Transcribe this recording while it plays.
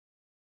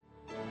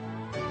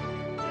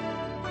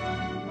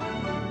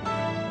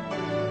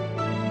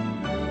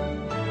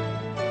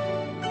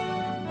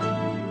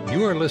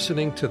You are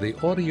listening to the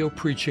audio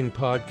preaching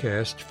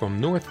podcast from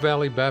North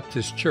Valley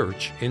Baptist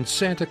Church in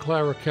Santa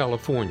Clara,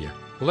 California,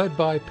 led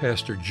by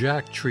Pastor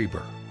Jack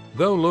Trieber.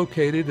 Though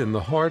located in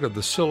the heart of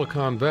the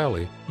Silicon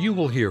Valley, you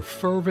will hear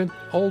fervent,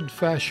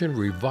 old-fashioned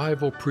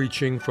revival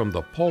preaching from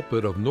the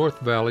pulpit of North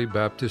Valley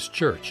Baptist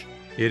Church.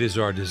 It is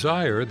our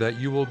desire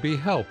that you will be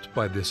helped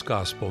by this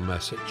gospel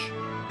message.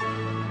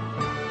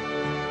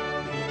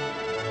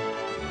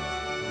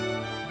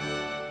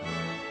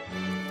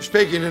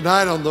 Speaking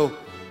tonight on the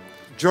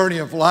journey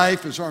of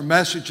life is our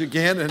message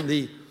again,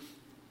 and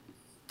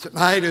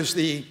tonight is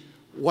the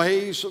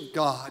ways of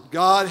God.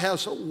 God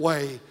has a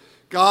way.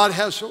 God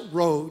has a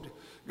road.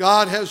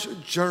 God has a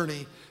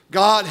journey.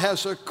 God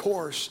has a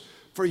course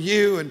for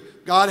you, and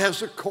God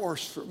has a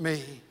course for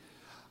me.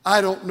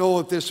 I don't know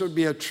if this would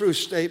be a true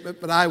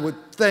statement, but I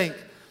would think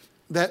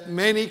that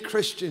many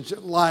Christians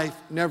in life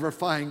never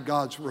find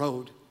God's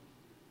road.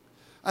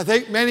 I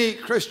think many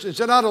Christians,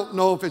 and I don't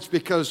know if it's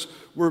because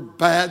we're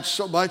bad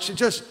so much,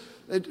 just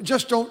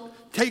don't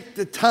take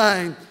the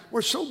time.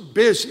 We're so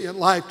busy in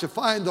life to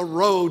find the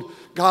road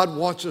God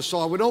wants us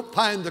on. We don't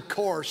find the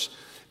course.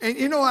 And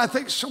you know, I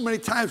think so many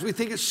times we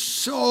think it's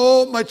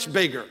so much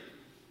bigger.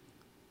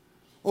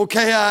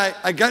 Okay,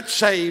 I got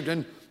saved,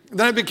 and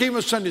then I became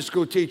a Sunday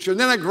school teacher, and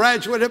then I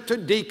graduated up to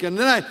deacon, and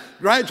then I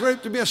graduated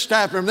up to be a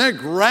staff member, and then I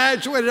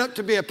graduated up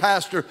to be a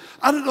pastor.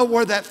 I don't know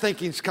where that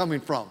thinking's coming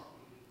from.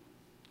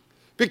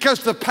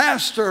 Because the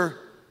pastor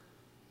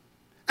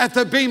at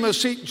the Bema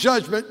Seat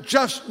judgment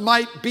just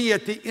might be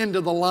at the end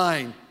of the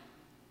line.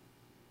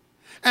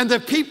 And the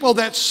people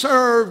that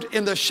served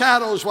in the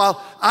shadows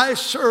while I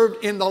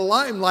served in the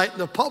limelight in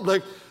the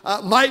public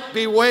might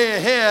be way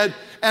ahead,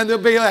 and they'll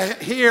be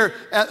here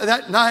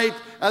that night,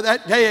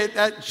 that day at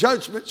that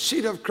judgment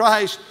seat of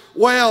Christ.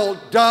 Well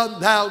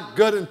done, thou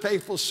good and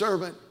faithful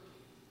servant.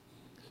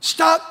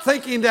 Stop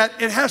thinking that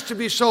it has to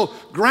be so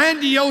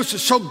grandiose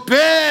and so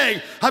big.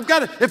 I've got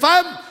to, if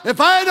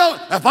I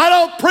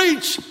don't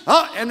preach,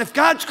 and if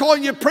God's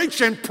calling you to preach,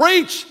 then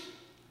preach.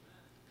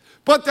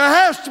 But there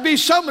has to be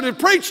someone to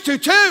preach to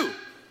too.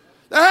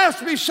 There has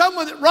to be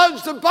someone that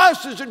runs the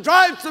buses and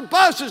drives the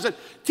buses and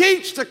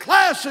teach the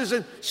classes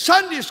and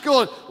Sunday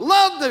school and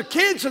love the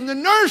kids in the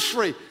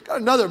nursery.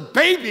 Got another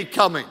baby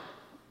coming.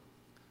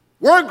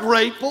 We're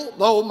grateful,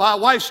 though my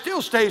wife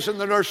still stays in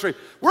the nursery,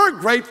 we're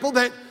grateful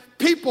that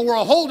people were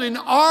holding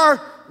our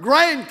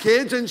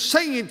grandkids and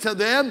singing to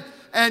them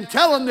and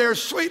telling their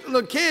sweet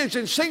little kids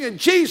and singing,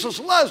 Jesus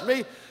loves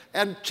me,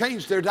 and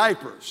changed their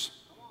diapers.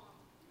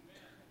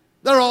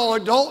 They're all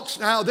adults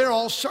now. They're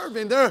all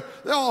serving. They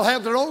all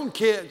have their own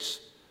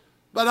kids.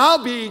 But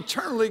I'll be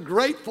eternally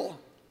grateful.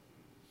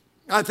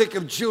 I think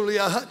of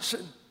Julia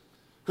Hudson,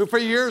 who for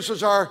years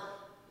was our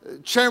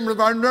chairman of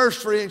our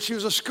nursery, and she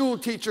was a school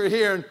teacher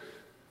here, and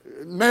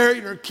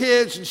married her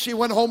kids, and she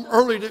went home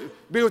early to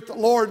be with the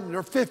Lord in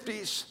her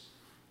 50s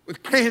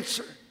with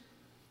cancer.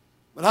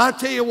 But I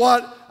tell you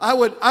what, I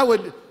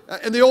would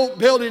in the old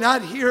building,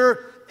 I'd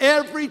hear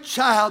every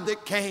child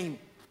that came.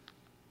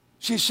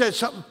 She said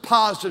something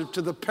positive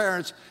to the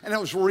parents, and it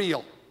was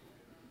real.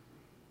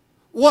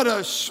 What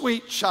a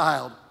sweet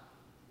child.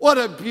 What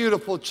a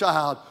beautiful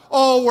child.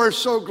 Oh, we're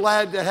so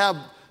glad to have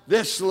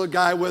this little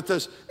guy with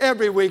us.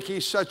 Every week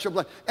he's such a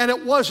blessing. And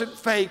it wasn't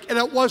fake, and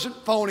it wasn't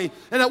phony,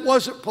 and it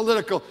wasn't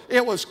political.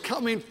 It was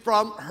coming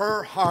from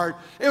her heart.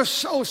 It was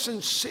so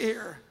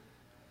sincere.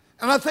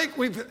 And I think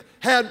we've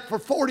had for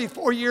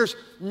 44 years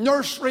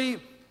nursery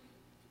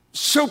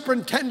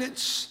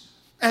superintendents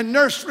and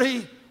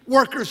nursery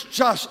workers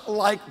just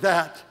like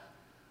that.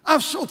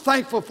 I'm so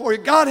thankful for you.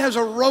 God has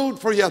a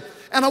road for you.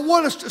 And I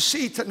want us to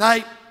see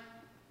tonight,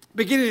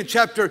 beginning in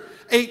chapter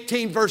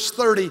 18, verse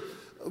 30,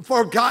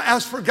 for God,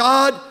 as for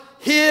God,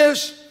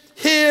 His,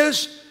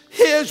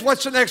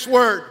 what's the next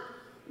word?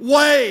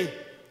 Way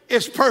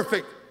is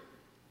perfect.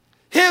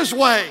 His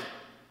way,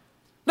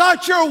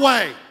 not your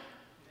way.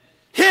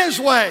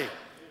 His way,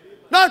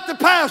 not the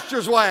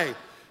pastor's way.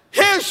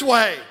 His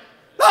way,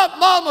 not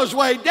mama's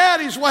way,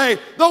 daddy's way,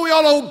 though we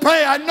ought to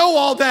obey, I know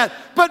all that.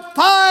 But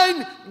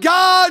find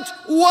God's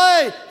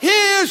way.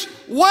 His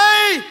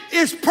way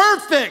is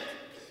perfect.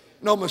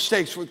 No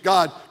mistakes with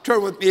God.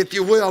 Turn with me, if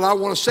you will. I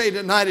want to say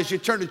tonight, as you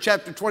turn to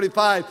chapter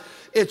 25,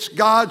 it's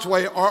God's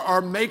way, or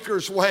our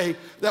Maker's way,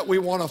 that we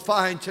want to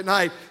find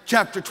tonight.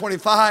 Chapter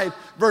 25,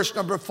 verse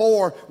number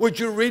 4. Would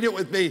you read it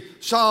with me?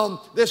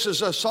 This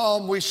is a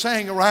psalm we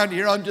sang around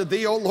here. Unto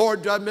thee, O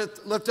Lord, do I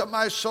lift up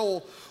my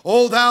soul.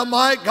 O thou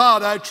my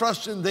God, I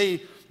trust in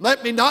thee.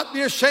 Let me not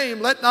be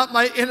ashamed. Let not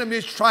my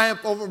enemies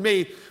triumph over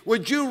me.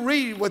 Would you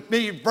read with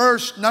me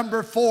verse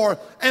number 4?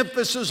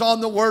 Emphasis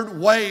on the word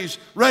ways.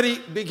 Ready,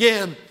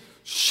 begin.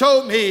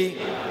 Show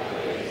me.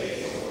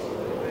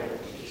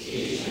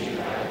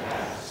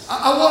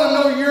 I want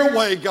to know your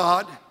way,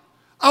 God.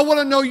 I want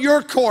to know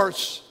your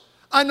course.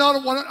 I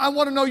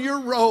want to know your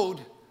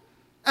road.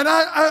 And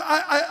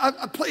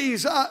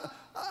please,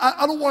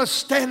 I don't want to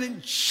stand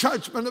in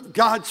judgment of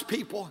God's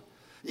people.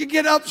 You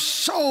get up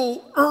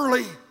so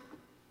early.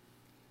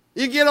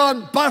 You get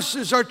on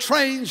buses or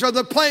trains or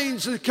the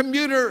planes, the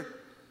commuter,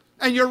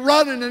 and you're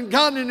running and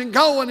gunning and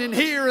going and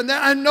here and there.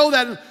 I know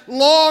that,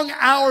 long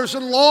hours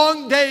and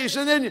long days,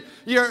 and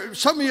then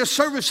some of you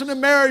service in a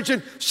marriage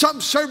and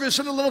some service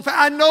in a little family.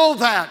 I know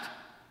that.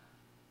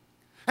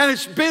 And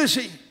it's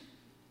busy.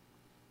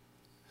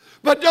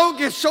 But don't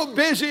get so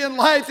busy in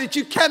life that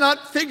you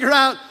cannot figure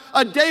out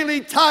a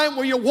daily time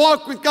where you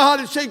walk with God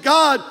and say,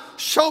 God,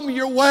 show me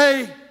your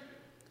way.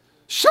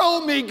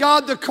 Show me,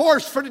 God, the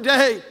course for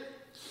today.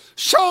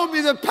 Show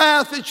me the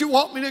path that you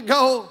want me to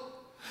go.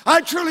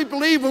 I truly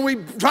believe when we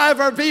drive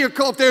our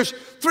vehicle, if there's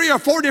 3 or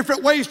 4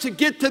 different ways to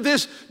get to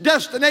this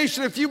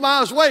destination a few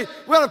miles away,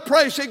 we ought to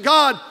pray, say,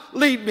 God,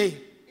 lead me.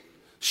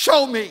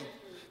 Show me.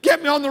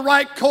 Get me on the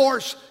right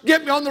course.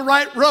 Get me on the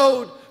right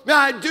road. May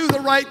I do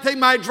the right thing.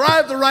 May I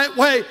drive the right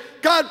way.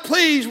 God,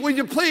 please, will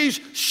you please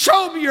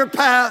show me your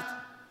path?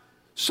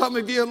 Some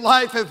of you in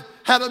life have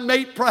had a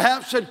mate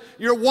perhaps, and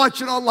you're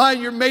watching online,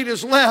 your mate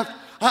has left.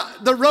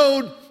 The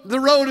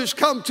road has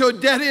come to a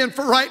dead end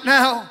for right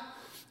now.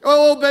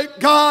 Oh, but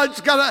God's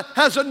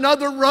has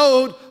another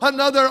road,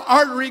 another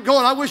artery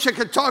going. I wish I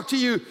could talk to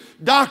you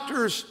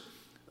doctors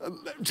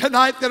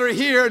tonight that are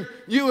here, and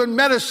you in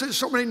medicine,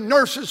 so many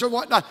nurses and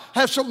whatnot,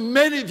 have so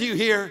many of you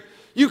here.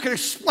 You can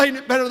explain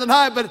it better than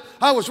I, but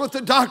I was with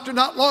a doctor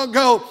not long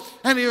ago,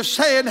 and he was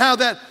saying how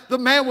that the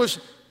man was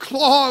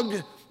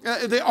clogged,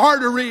 the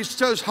arteries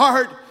to his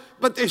heart,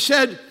 but they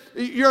said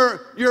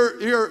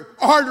your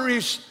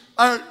arteries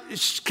are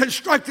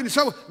constructed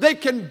so they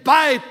can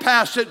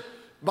bypass it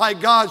by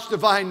God's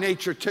divine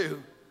nature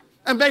too,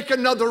 and make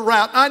another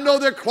route. I know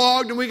they're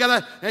clogged, and you're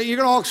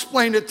gonna all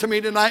explain it to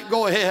me tonight.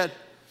 Go ahead.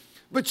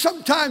 But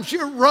sometimes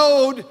your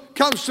road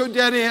comes to a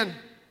dead end.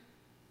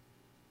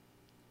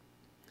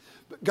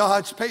 But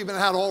God's paving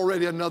out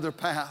already another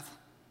path.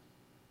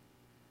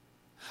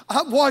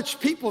 I've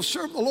watched people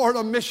serve the Lord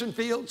on mission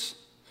fields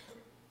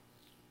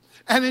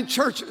and in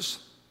churches.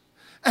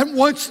 And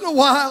once in a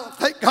while,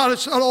 thank God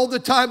it's not all the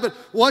time, but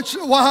once in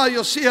a while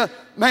you'll see a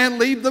man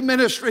leave the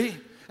ministry.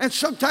 And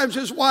sometimes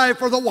his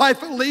wife or the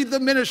wife will leave the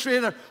ministry,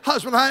 and her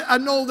husband, I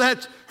know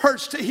that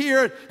hurts to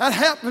hear. That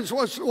happens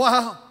once in a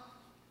while.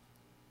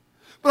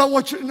 But I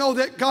want you to know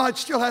that God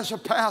still has a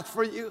path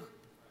for you.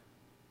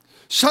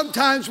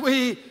 Sometimes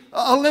we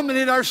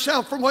eliminate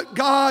ourselves from what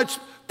God's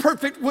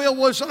perfect will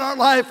was in our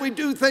life. We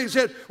do things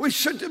that we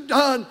shouldn't have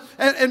done.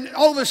 And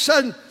all of a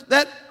sudden,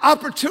 that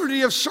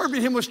opportunity of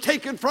serving Him was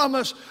taken from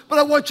us. But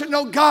I want you to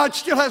know God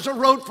still has a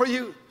road for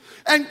you.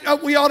 And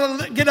we ought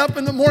to get up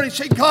in the morning and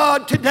say,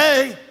 God,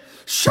 today,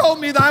 show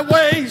me thy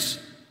ways.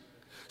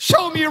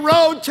 Show me your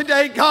road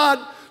today,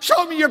 God.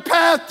 Show me your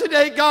path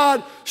today,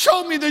 God.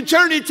 Show me the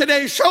journey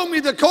today. Show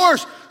me the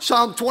course.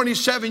 Psalm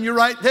 27, you're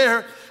right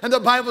there. And the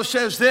Bible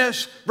says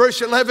this,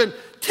 verse 11,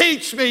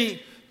 teach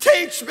me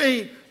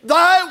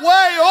thy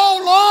way,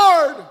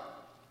 O Lord.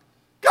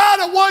 God,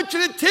 I want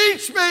you to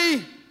teach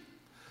me.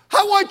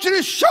 I want you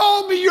to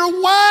show me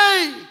your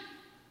way.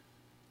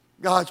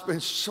 God's been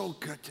so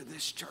good to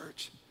this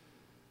church.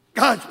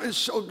 God's been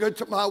so good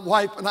to my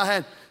wife and I.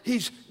 And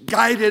He's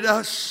guided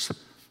us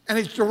and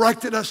He's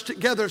directed us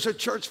together as a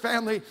church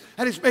family.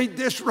 And He's made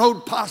this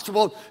road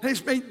possible. And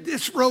He's made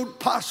this road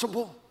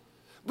possible.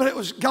 But it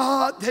was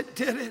God that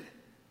did it.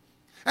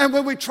 And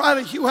when we try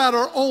to hew out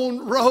our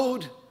own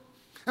road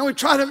and we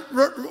try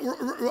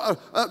to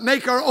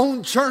make our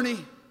own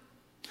journey,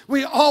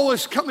 we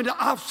always come into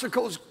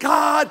obstacles.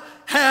 God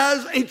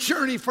has a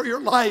journey for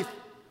your life.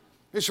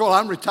 He said, well,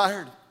 I'm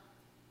retired.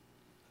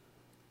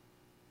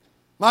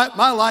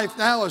 My life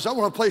now is I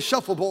want to play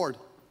shuffleboard.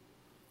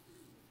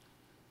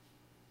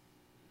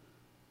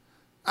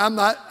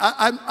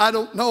 I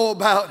don't know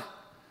about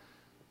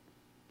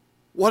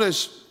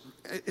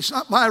it's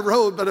not my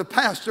road, but a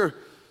pastor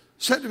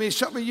said to me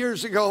several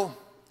years ago,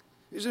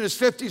 he's in his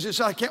 50s, he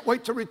said, I can't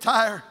wait to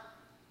retire.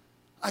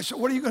 I said,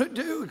 what are you going to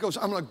do? He goes,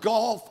 I'm going to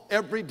golf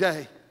every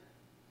day.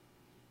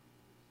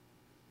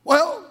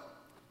 Well,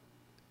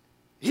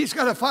 he's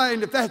got to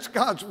find if that's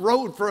God's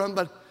road for him,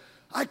 but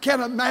I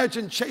can't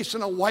imagine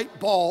chasing a white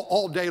ball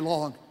all day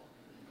long.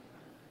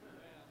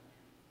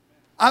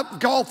 I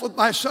golfed with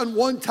my son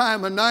one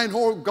time, a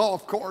 9-hole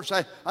golf course.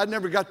 I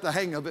never got the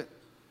hang of it.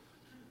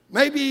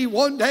 Maybe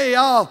one day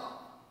I'll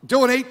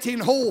do an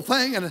 18-hole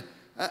thing,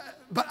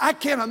 but I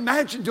can't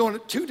imagine doing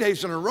it 2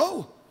 days in a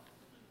row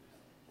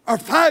or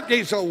 5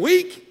 days a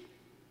week.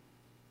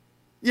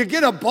 You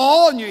get a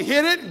ball and you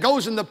hit it, it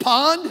goes in the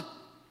pond.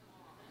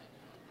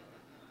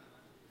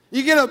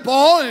 You get a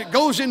ball and it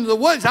goes into the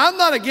woods. I'm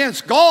not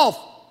against golf,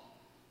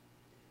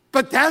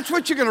 but that's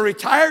what you're going to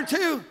retire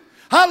to.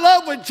 I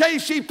love what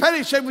J.C.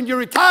 Penney said, when you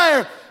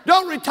retire,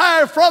 don't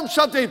retire from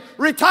something,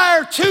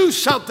 retire to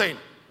something.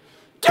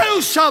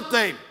 Do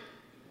something.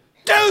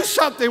 Do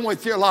something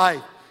with your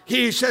life.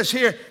 He says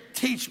here,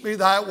 teach me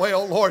thy way,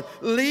 O Lord.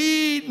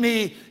 Lead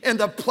me in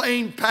the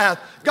plain path.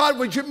 God,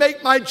 would you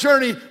make my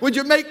journey? Would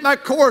you make my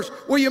course?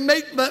 Will you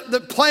make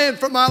the plan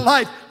for my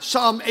life?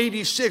 Psalm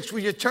 86,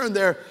 will you turn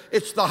there?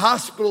 It's the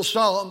hospital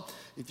psalm.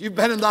 If you've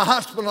been in the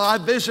hospital, I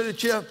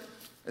visited you.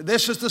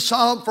 This is the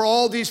psalm for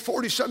all these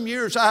 40-some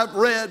years I've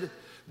read.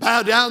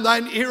 Bow down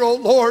thine ear, O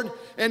Lord,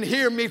 and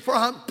hear me, for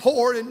I am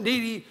poor and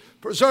needy.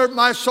 Preserve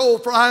my soul,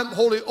 for I am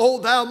holy. O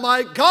thou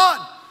my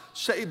God,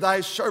 save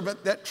thy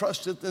servant that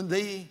trusteth in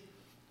thee.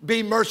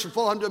 Be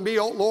merciful unto me,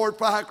 O Lord,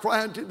 for I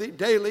cry unto thee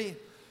daily.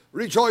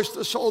 Rejoice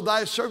the soul of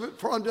thy servant,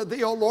 for unto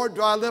thee, O Lord,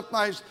 do I lift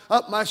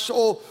up my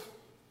soul.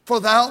 For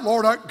thou,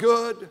 Lord, art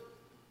good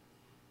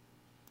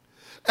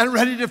and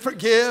ready to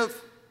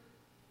forgive,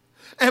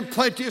 and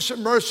plenteous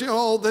in mercy on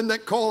all them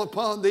that call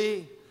upon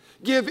thee.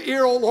 Give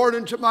ear, O Lord,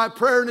 unto my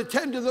prayer, and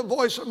attend to the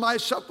voice of my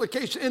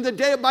supplication. In the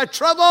day of my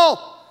trouble,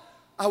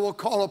 I will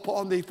call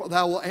upon thee, for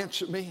thou wilt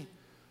answer me.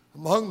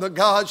 Among the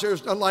gods there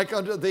is none like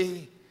unto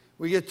thee.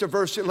 We get to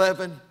verse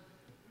 11,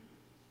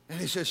 and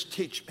he says,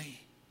 teach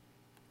me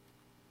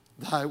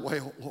thy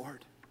way, O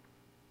Lord.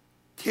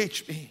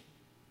 Teach me.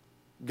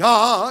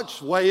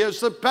 God's way is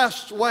the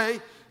best way.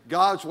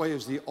 God's way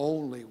is the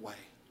only way.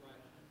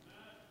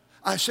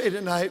 I say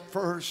tonight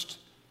first,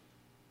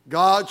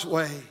 God's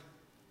way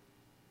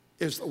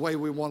is the way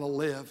we want to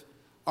live,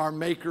 our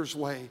Maker's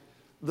way.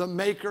 The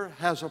Maker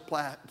has a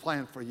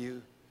plan for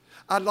you.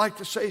 I'd like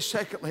to say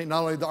secondly,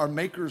 not only our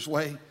Maker's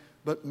way,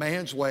 but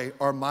man's way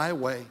or my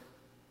way.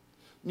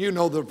 You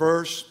know the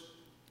verse,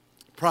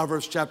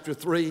 Proverbs chapter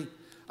 3.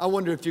 I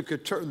wonder if you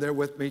could turn there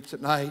with me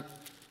tonight.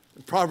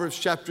 Proverbs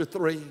chapter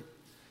 3. And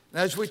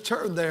as we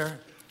turn there,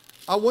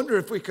 I wonder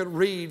if we could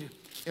read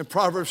in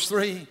Proverbs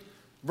 3,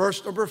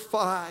 verse number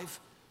 5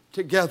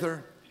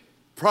 together.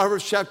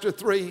 Proverbs chapter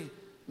 3,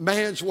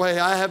 man's way.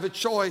 I have a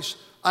choice.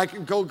 I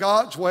can go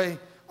God's way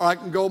or I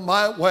can go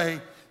my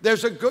way.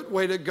 There's a good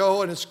way to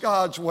go, and it's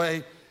God's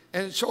way.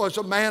 And so as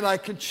a man, I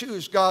can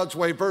choose God's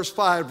way. Verse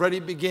 5, ready,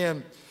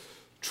 begin.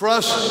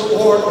 Trust in the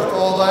Lord with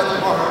all thy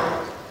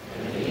heart.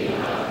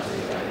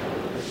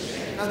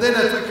 And then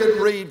if I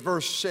could read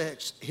verse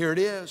 6, here it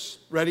is.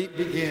 Ready,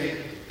 begin.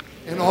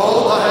 In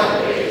all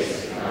thy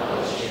ways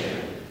acknowledge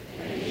him,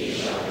 and he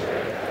shall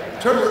direct thy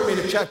path. Turn with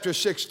me to chapter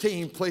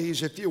 16,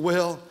 please, if you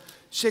will.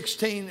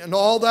 16, in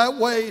all thy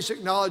ways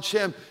acknowledge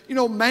him. You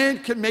know, man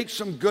can make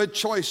some good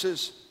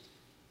choices.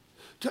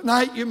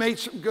 Tonight you made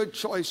some good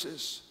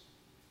choices.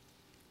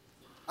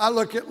 I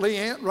look at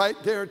Leanne right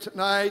there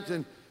tonight,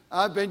 and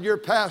I've been your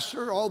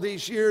pastor all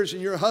these years,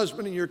 and your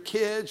husband and your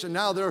kids, and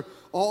now they're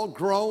all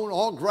grown,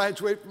 all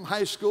graduated from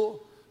high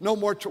school, no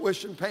more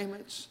tuition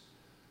payments.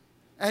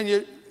 And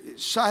you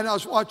sign, I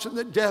was watching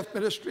the deaf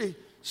ministry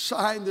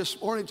sign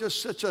this morning,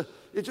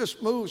 it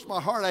just moves my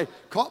heart. I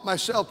caught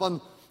myself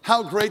on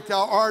how great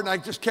thou art, and I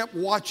just kept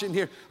watching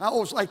here. I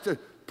always like to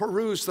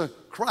peruse the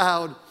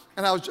crowd,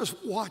 and I was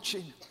just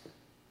watching.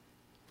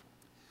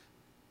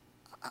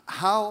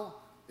 How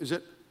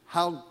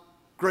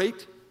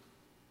great?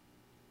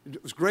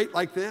 It was great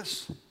like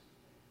this?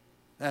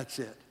 That's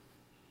it.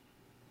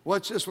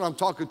 What's this when I'm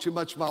talking too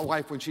much to my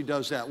wife when she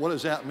does that? What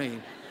does that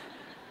mean?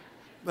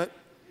 But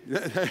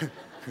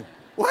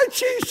what'd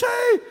she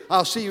say?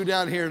 I'll see you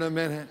down here in a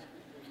minute.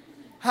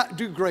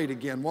 Do great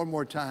again, one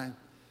more time.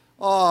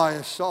 Oh,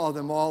 I saw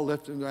them all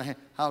lifting their hand.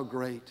 How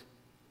great.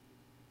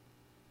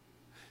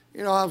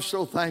 You know, I'm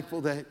so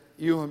thankful that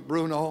you and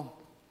Bruno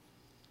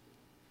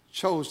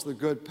chose the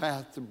good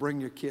path to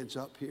bring your kids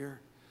up here.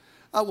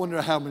 I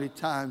wonder how many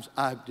times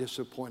I've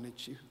disappointed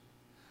you.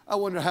 I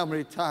wonder how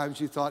many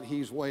times you thought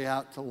he's way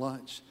out to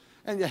lunch.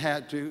 And you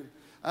had to.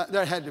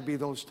 There had to be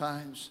those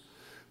times.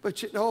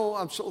 But you know,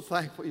 I'm so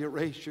thankful you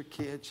raised your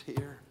kids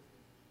here.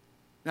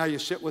 Now you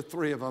sit with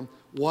three of them.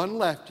 One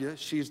left you.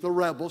 She's the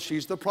rebel.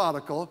 She's the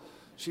prodigal.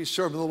 She's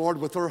serving the Lord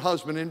with her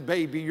husband and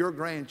baby, your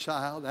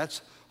grandchild.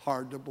 That's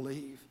hard to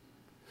believe.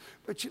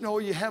 But you know,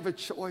 you have a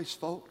choice,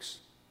 folks.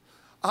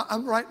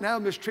 I'm right now,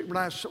 Ms. Treatment,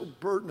 I'm so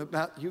burdened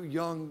about you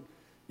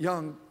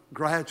young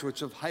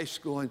graduates of high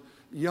school and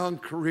young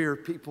career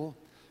people,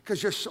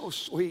 because you're so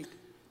sweet.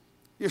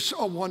 You're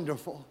so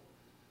wonderful.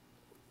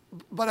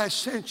 But I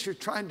sense you're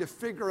trying to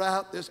figure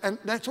out this, and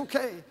that's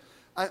okay.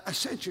 I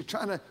sense you're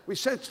we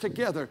sense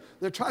together,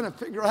 they're trying to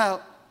figure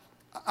out,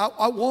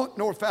 I want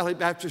North Valley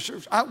Baptist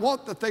Church. I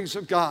want the things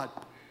of God.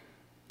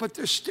 But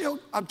there's still,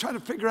 I'm trying to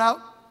figure out,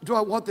 do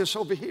I want this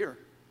over here?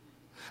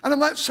 And I'm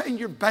not saying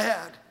you're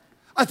bad.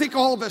 I think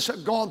all of us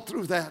have gone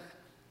through that.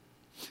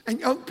 And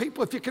young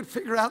people, if you can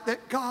figure out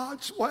that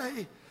God's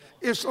way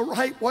is the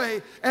right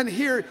way. And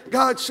here,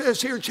 God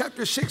says here in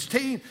chapter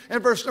 16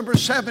 and verse number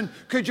 7,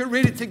 could you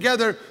read it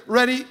together?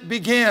 Ready,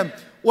 begin.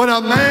 When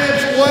a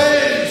man's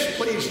ways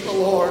please the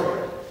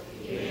Lord.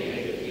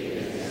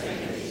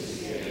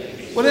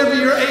 Whatever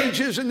your age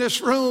is in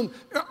this room,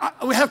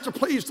 we have to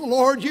please the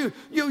Lord. You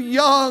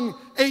young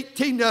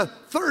 18 to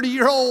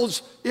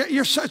 30-year-olds,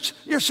 you're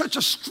such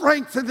a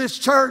strength in this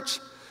church.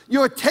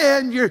 You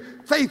attend, you're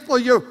faithful,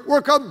 you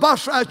work on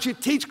bus routes, you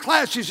teach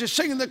classes, you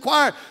sing in the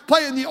choir,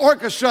 play in the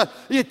orchestra,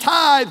 you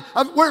tithe.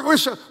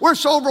 We're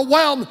so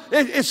overwhelmed.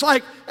 It's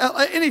like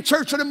any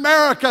church in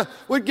America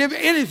would give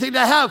anything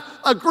to have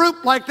a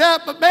group like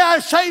that. But may I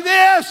say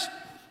this?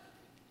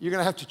 You're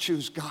going to have to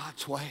choose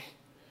God's way.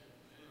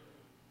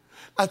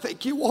 I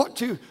think you want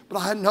to, but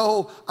I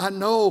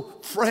know,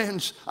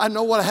 friends, I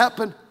know what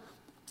happened.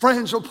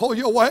 Friends will pull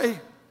you away.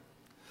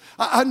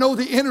 I know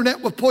the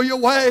internet will pull you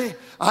away.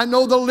 I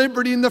know the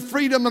liberty and the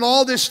freedom and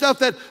all this stuff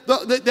that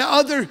the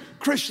other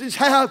Christians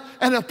have,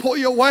 and it'll pull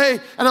you away,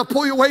 and it'll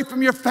pull you away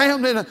from your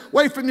family and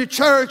away from your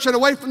church and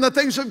away from the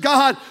things of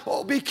God.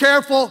 Oh, be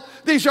careful.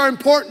 These are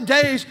important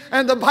days,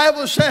 and the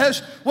Bible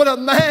says, when a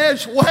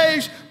man's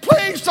ways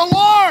please the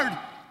Lord,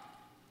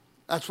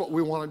 that's what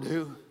we want to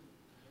do.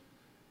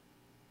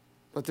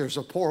 But there's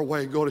a poor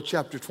way. Go to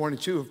chapter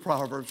 22 of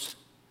Proverbs.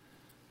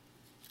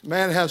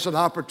 Man has an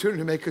opportunity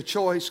to make a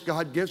choice.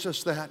 God gives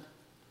us that.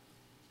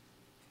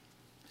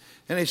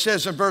 And he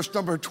says in verse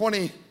number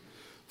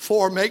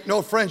 24, make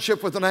no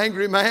friendship with an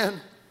angry man,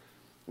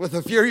 with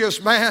a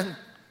furious man.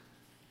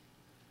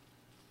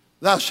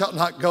 Thou shalt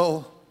not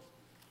go.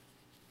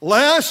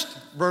 Lest,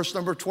 verse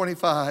number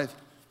 25.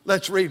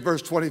 Let's read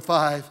verse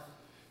 25.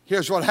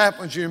 Here's what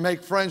happens when you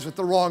make friends with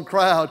the wrong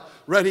crowd.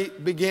 Ready,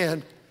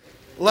 begin.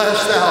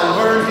 Lest thou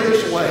learn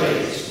his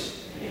ways.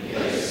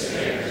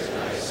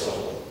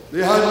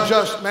 The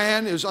unjust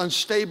man is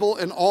unstable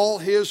in all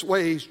his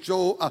ways. James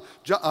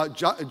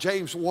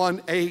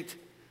 1:8.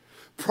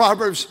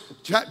 Proverbs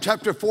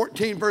chapter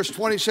 14 verse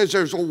 20 says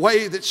there's a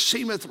way that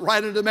seemeth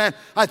right unto man.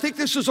 I think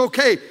this is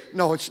okay.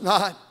 No, it's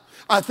not.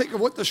 I think of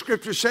what the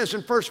scripture says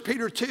in 1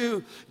 Peter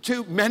 2,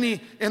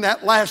 many in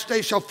that last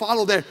day shall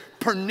follow their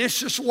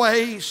pernicious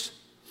ways.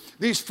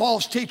 These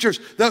false teachers,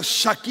 they'll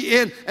suck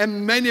you in,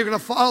 and many are going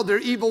to follow their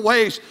evil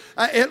ways.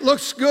 It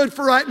looks good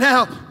for right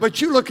now, but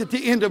you look at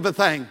the end of the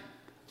thing.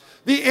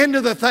 The end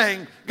of the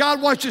thing.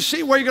 God wants you to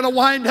see where you're going to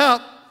wind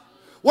up.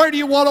 Where do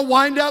you want to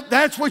wind up?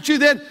 That's what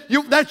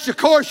that's the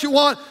course you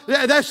want.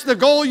 That's the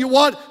goal you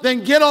want.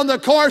 Then get on the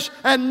course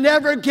and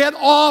never get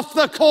off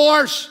the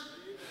course.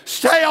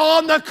 Stay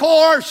on the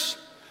course.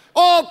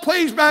 Oh,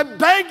 please, man, I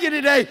beg you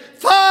today,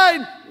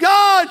 find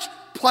God's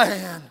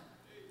plan.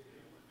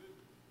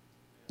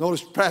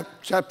 Notice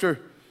chapter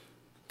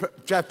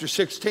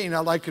 16. I'd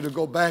like you to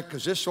go back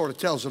because this sort of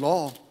tells it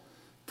all.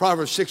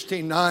 Proverbs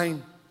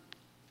 16:9.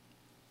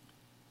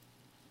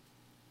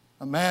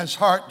 A man's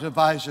heart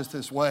deviseth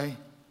his way.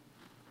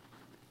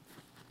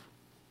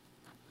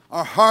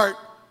 Our heart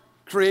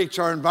creates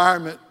our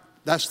environment.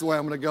 That's the way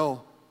I'm going to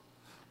go.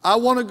 I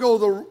want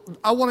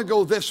to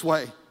go this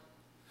way.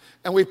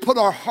 And we put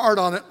our heart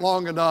on it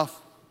long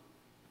enough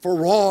for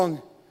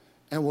wrong,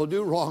 and we'll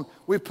do wrong.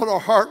 We put our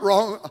heart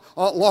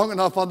long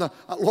enough on the,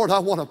 Lord, I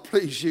want to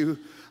please you.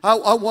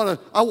 I want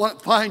to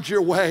find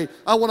your way.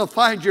 I want to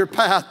find your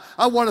path.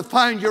 I want to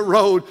find your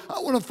road. I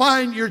want to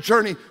find your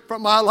journey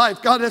from my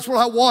life. God, that's what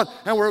I want.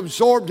 And we're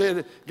absorbed in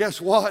it. Guess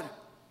what?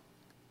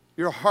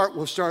 Your heart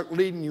will start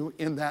leading you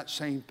in that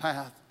same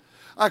path.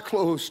 I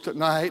close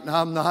tonight, and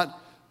I'm not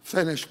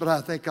finished, but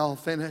I think I'll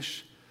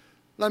finish.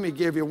 Let me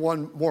give you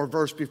one more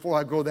verse before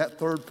I go to that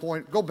third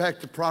point. Go back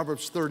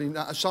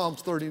to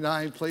Psalms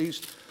 39,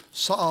 please.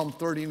 Psalm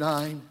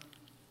 39.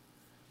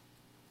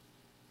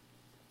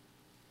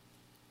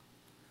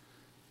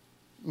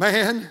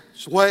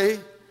 Man's way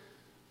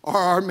or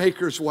our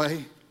Maker's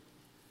way.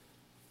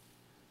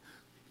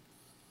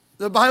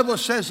 The Bible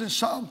says in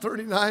Psalm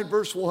 39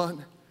 verse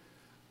 1,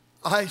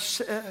 I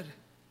said,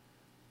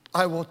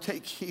 I will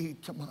take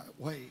heed to my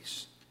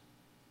ways,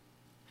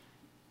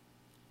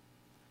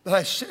 that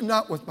I sin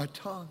not with my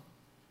tongue.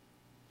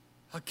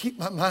 I'll keep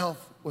my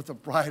mouth with a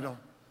bridle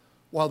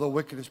while the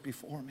wicked is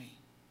before me.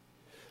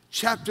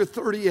 Chapter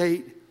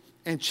 38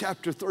 and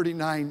chapter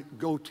 39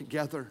 go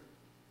together.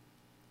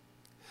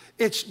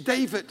 It's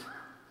David.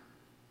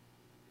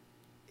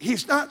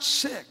 He's not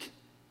sick,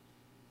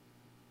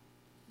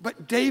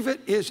 but David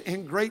is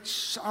in great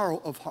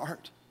sorrow of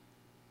heart.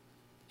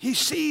 He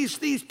sees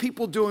these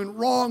people doing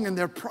wrong, and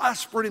they're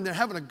prospering, and they're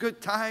having a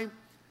good time.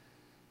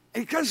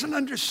 And he doesn't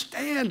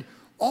understand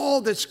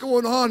all that's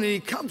going on, and he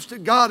comes to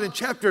God in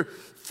chapter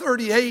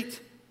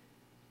 38.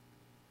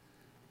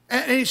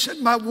 And he said,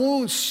 my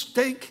wounds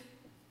stink.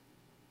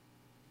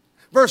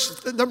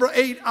 Verse number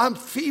 8, I'm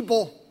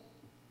feeble.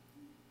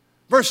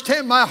 Verse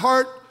 10, my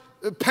heart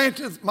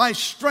panteth, my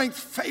strength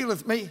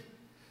faileth me.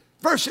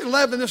 Verse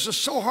 11, this is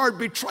so hard,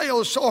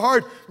 betrayal is so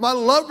hard. My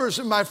lovers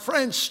and my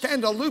friends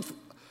stand aloof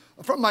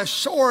from my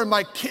sore, and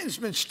my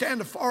kinsmen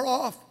stand afar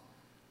off.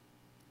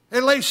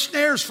 They lay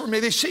snares for me,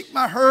 they seek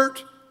my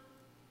hurt.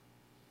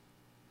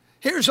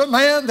 Here's a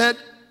man that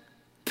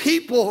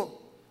people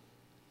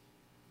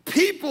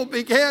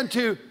began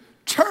to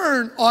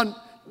turn on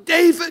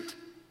David.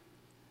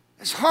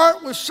 His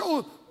heart was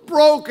so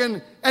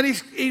broken, and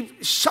he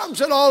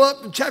sums it all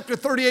up in chapter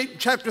 38 and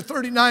chapter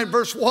 39,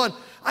 verse 1.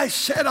 I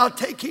said, I'll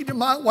take heed to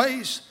my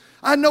ways.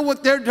 I know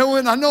what they're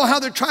doing. I know how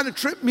they're trying to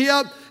trip me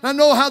up. I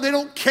know how they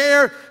don't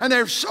care, and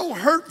they're so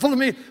hurtful to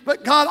me.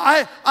 But God,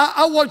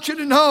 I want you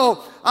to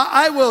know,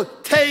 I will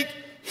take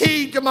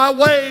heed to my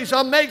ways.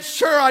 I'll make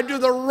sure I do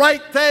the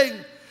right thing,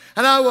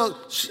 and I will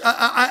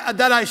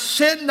that I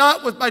sin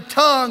not with my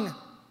tongue.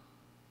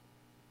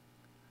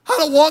 I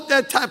don't want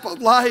that type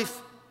of life.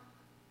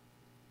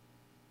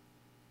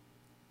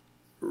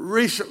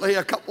 Recently,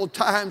 a couple of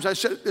times, I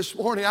said it this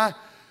morning, I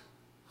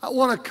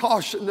want to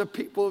caution the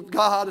people of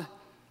God.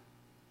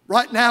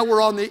 Right now,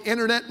 we're on the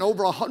internet in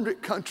over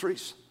 100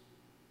 countries.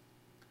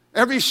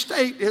 Every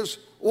state is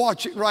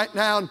watching right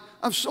now, and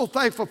I'm so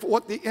thankful for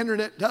what the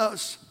internet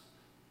does.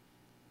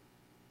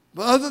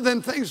 But other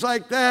than things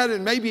like that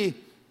and maybe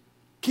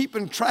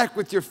keeping track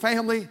with your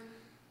family,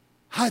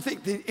 I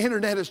think the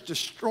internet is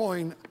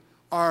destroying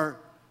our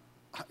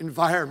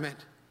environment.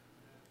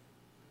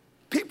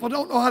 People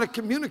don't know how to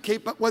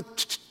communicate, but with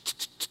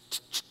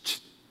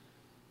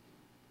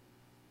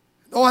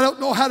oh, I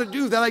don't know how to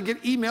do that. I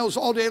get emails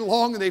all day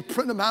long and they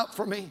print them out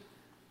for me.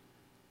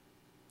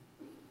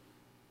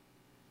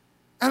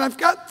 And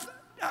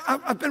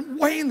I've been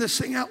weighing this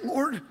thing out,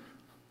 Lord.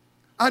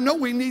 I know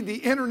we need the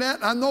internet.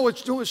 I know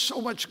it's doing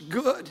so much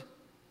good.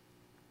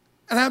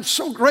 And I'm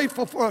so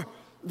grateful for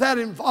that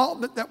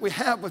involvement that we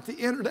have with the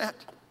internet.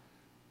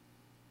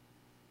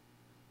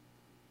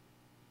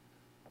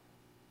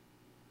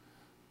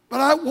 But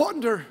I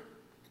wonder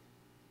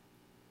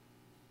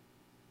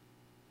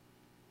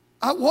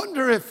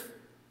if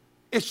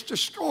it's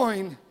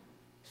destroying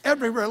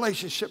every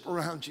relationship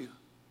around you.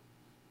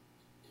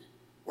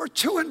 We're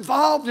too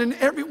involved in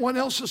everyone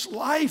else's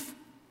life.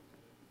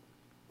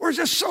 We're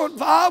just so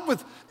involved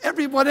with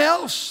everyone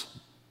else.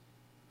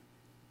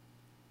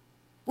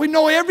 We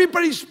know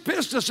everybody's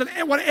business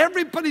and what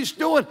everybody's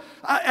doing.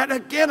 And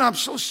again, I'm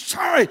so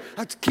sorry.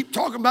 I keep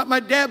talking about my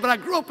dad, but I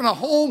grew up in a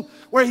home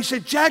where he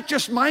said, Jack,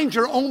 just mind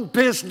your own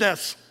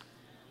business.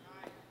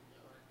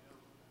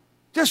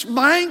 Just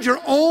mind your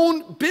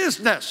own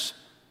business.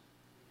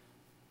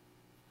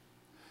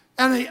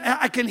 And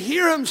I can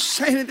hear him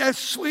saying it, that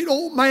sweet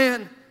old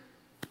man.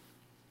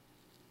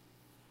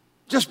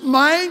 Just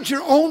mind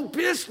your own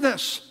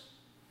business.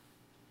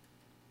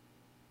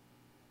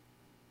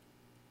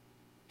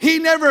 He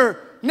never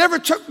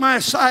took my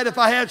side if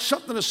I had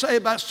something to say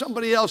about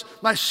somebody else,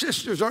 my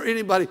sisters or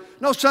anybody.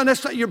 No, son,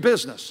 that's not your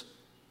business.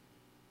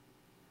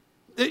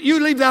 You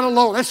leave that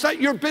alone. That's not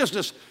your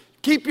business.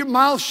 Keep your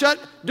mouth shut.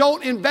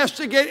 Don't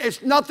investigate.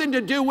 It's nothing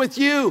to do with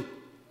you.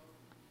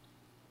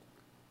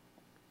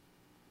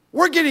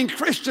 We're getting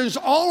Christians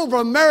all over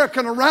America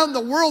and around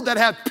the world that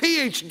have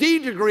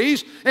PhD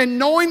degrees in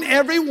knowing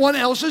everyone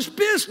else's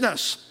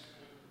business.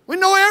 We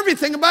know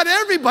everything about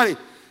everybody.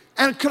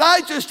 And could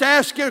I just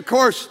ask you, of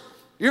course,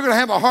 you're going to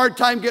have a hard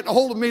time getting a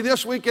hold of me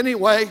this week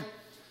anyway,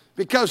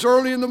 because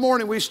early in the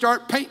morning we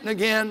start painting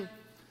again.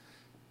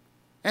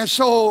 And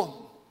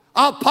so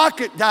I'll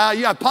pocket dial.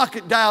 Yeah, I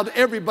pocket dialed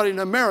everybody in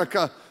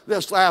America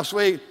this last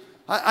week.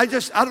 I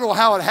don't know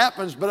how it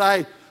happens, but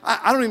I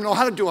don't even know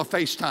how to do a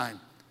FaceTime.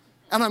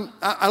 And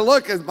I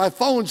look at my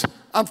phones,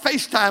 I'm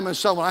FaceTiming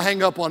someone, I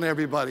hang up on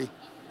everybody.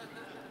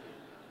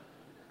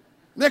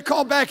 And they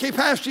call back, hey,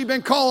 Pastor, you've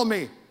been calling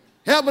me.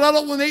 Yeah, but I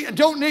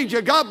don't need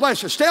you. God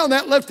bless you. Stay on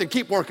that lift and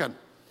keep working.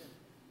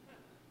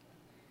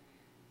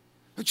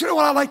 But you know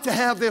what I'd like to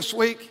have this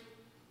week?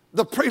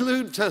 The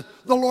prelude to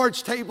the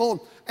Lord's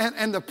table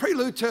and the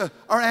prelude to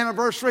our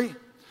anniversary.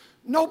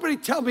 Nobody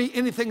tell me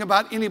anything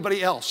about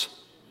anybody else.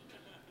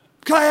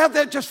 Can I have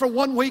that just for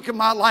 1 week of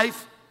my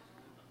life?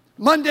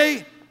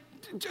 Monday,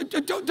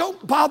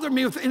 don't bother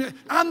me with anything.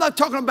 I'm not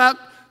talking about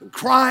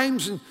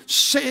crimes and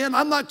sin.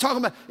 I'm not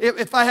talking about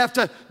if I have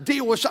to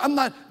deal with something.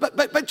 I'm not,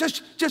 but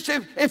just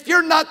if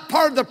you're not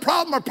part of the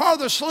problem or part of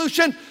the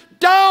solution,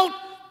 don't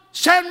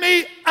send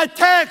me a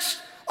text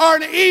or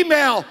an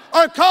email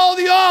or call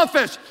the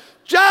office.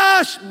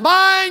 Just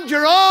mind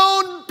your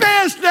own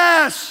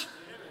business.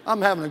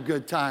 I'm having a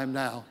good time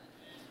now.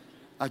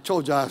 I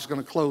told you I was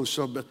going to close,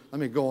 so but let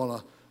me go on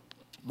a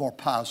more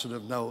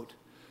positive note.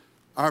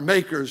 Our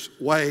Maker's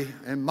way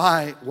and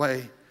my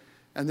way,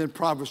 and then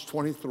Proverbs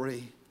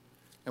 23,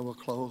 and we'll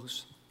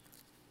close.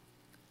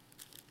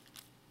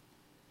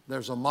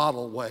 There's a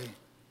model way.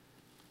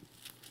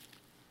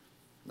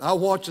 I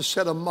want to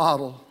set a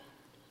model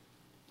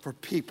for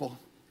people,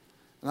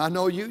 and I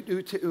know you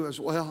do too as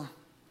well.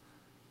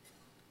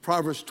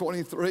 Proverbs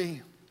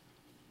 23.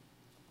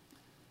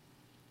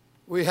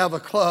 We have a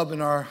club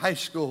in our high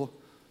school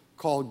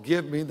called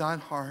Give Me Thine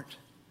Heart.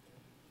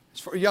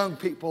 It's for young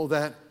people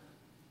that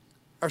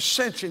are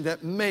sensing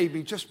that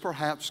maybe, just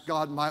perhaps,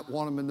 God might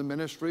want them in the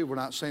ministry. We're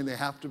not saying they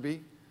have to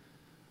be.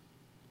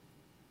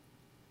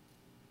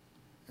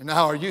 And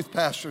now our youth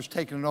pastor's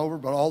taken it over,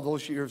 but all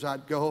those years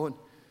I'd go. And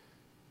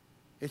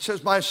it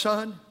says, my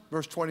son,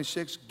 verse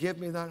 26, give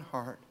me thine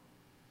heart,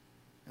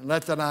 and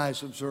let thine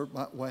eyes observe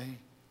my way.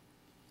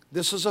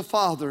 This is a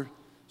father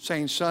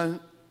saying, son,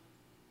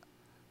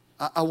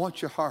 I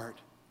want your heart,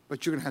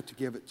 but you're going to have to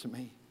give it to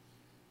me.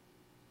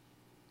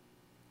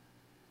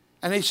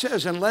 And he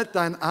says, and let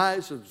thine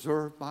eyes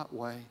observe my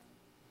way.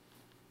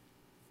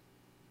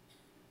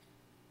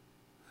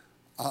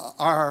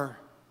 Our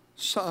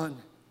son,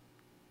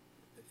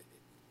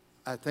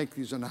 I think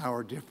he's an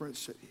hour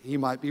difference. He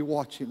might be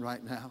watching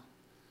right now.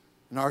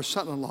 And our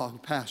son-in-law, who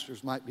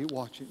pastors, might be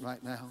watching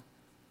right now.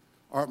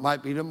 Or it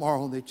might be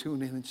tomorrow and they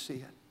tune in and see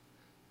it.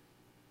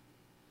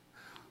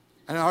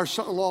 And our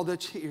son-in-law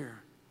that's here,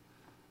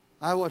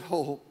 I would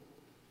hope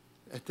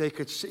that they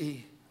could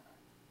see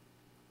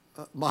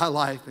my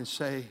life and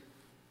say,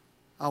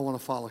 I want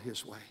to follow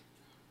his way.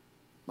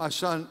 My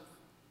son,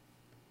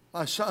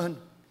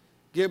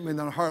 Give me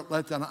thine heart,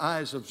 let thine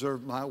eyes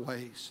observe my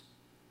ways.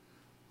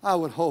 I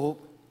would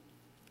hope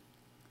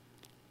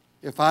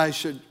if I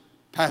should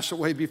pass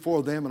away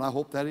before them, and I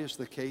hope that is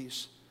the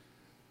case,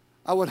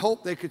 I would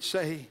hope they could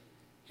say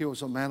he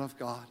was a man of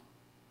God.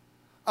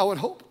 I would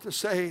hope to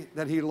say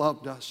that he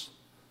loved us.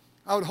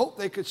 I would hope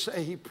they could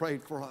say he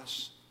prayed for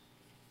us.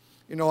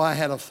 You know, I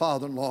had a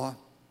father-in-law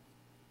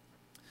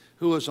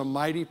who was a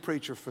mighty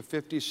preacher for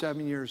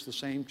 57 years, the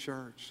same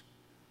church.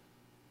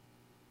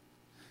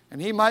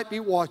 And he might be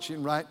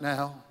watching right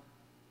now,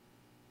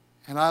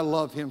 and I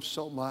love him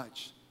so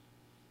much.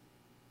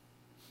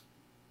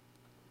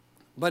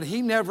 But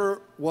he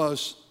never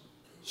was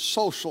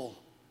social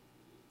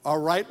or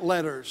write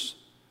letters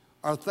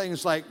or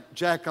things like,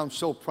 Jack, I'm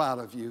so proud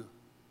of you.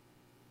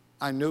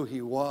 I knew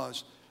he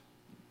was.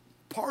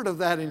 Part of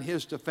that in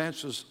his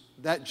defense was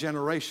that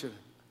generation,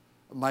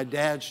 my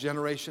dad's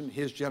generation,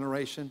 his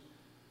generation.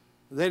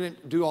 They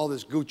didn't do all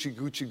this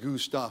Gucci-goo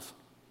stuff.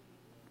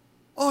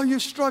 Oh, you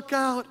struck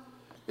out.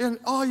 And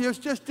oh, you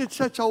just did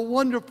such a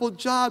wonderful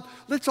job.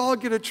 Let's all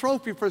get a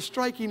trophy for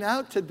striking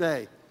out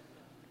today.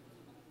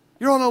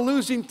 You're on a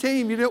losing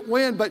team. You didn't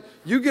win, but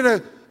you get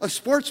a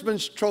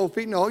sportsman's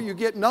trophy. No, you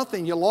get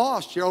nothing. You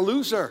lost. You're a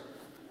loser.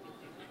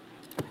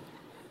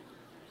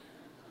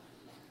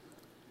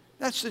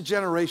 That's the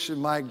generation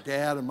my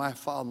dad and my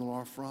father-in-law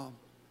are from.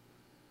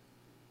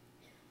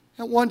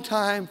 At one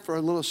time, for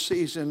a little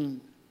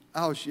season,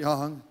 I was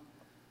young.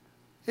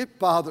 It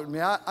bothered me.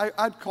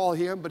 I'd call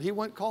him, but he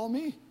wouldn't call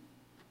me.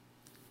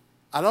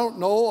 I don't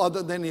know,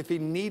 other than if he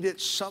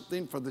needed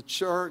something for the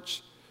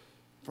church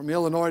from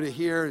Illinois to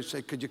here, he'd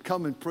say, could you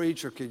come and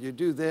preach, or could you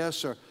do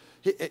this? Or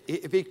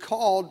if he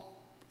called,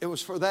 it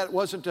was for that. It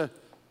wasn't to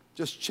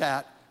just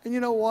chat. And you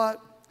know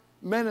what?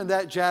 Men in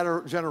that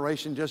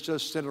generation just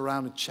sit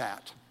around and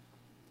chat.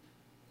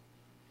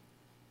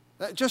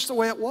 That's just the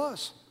way it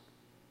was.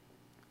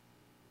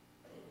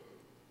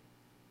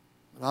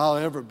 But I'll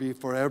ever be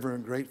forever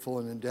and grateful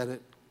and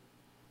indebted,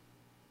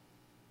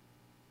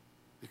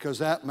 because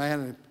that man,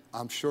 and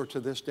I'm sure to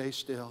this day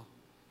still,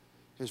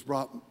 has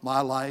brought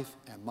my life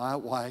and my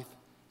wife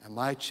and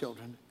my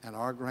children and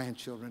our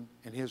grandchildren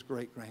and his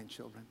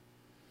great-grandchildren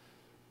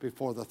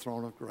before the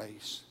throne of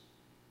grace.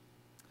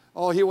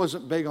 Oh, he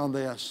wasn't big on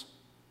this.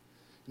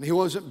 And he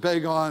wasn't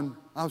big on,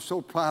 I'm so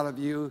proud of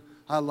you,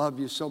 I love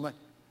you so much.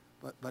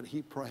 But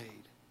he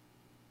prayed.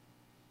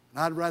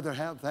 And I'd rather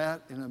have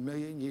that in a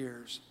million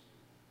years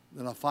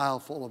than a file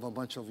full of a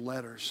bunch of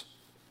letters.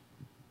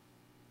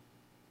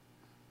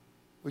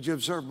 Would you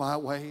observe my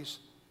ways?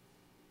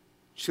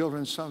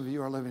 Children, some of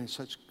you are living in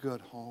such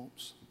good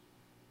homes.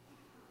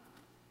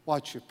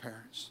 Watch your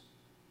parents.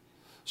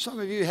 Some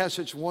of you have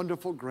such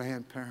wonderful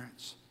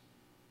grandparents.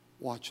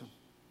 Watch them.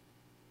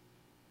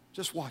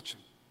 Just watch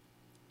them.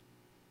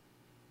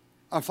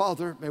 Our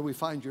Father, may we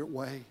find your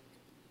way.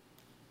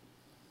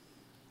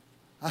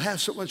 I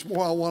have so much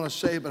more I want to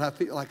say, but I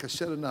feel like I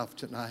said enough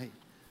tonight.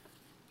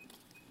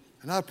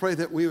 And I pray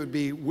that we would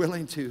be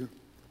willing to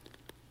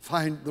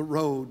find the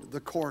road, the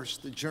course,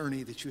 the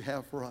journey that you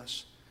have for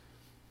us.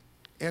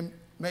 And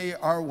may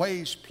our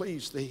ways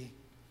please thee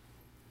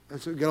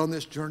as we get on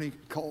this journey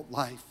called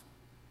life.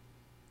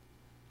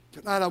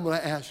 Tonight I'm going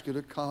to ask you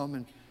to come,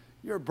 and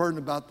you're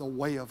burdened about the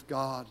way of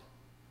God.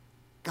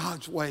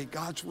 God's way,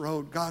 God's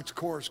road, God's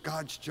course,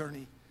 God's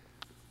journey.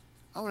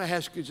 I want to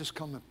ask you to just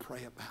come and pray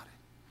about it.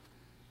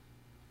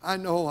 I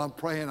know I'm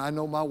praying. I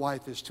know my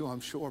wife is too, I'm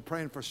sure.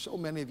 Praying for so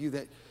many of you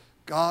that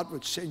God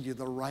would send you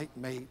the right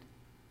mate.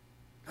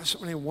 There's so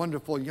many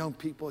wonderful young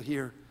people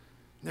here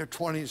in their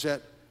 20s,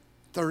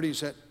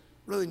 30s that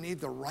really need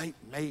the right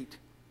mate.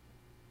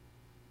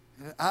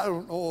 And I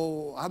don't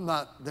know, I'm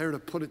not there to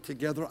put it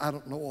together. I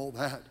don't know all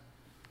that.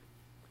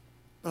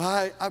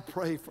 But I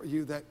pray for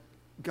you that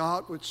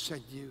God would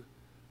send you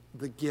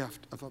the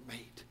gift of a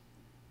mate.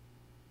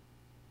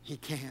 He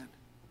can.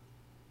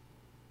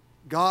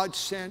 God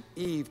sent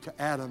Eve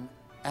to Adam.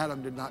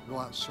 Adam did not go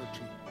out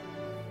searching.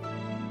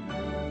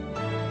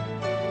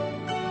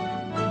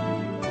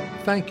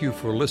 Thank you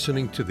for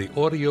listening to the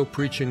audio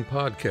preaching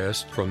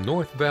podcast from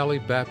North Valley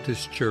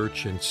Baptist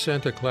Church in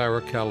Santa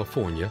Clara,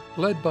 California,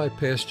 led by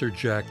Pastor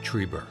Jack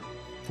Trieber.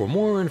 For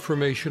more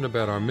information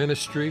about our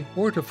ministry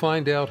or to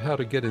find out how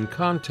to get in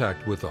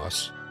contact with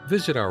us,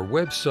 visit our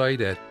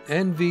website at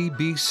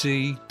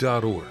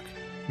nvbc.org.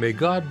 May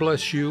God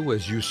bless you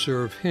as you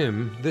serve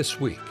Him this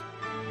week.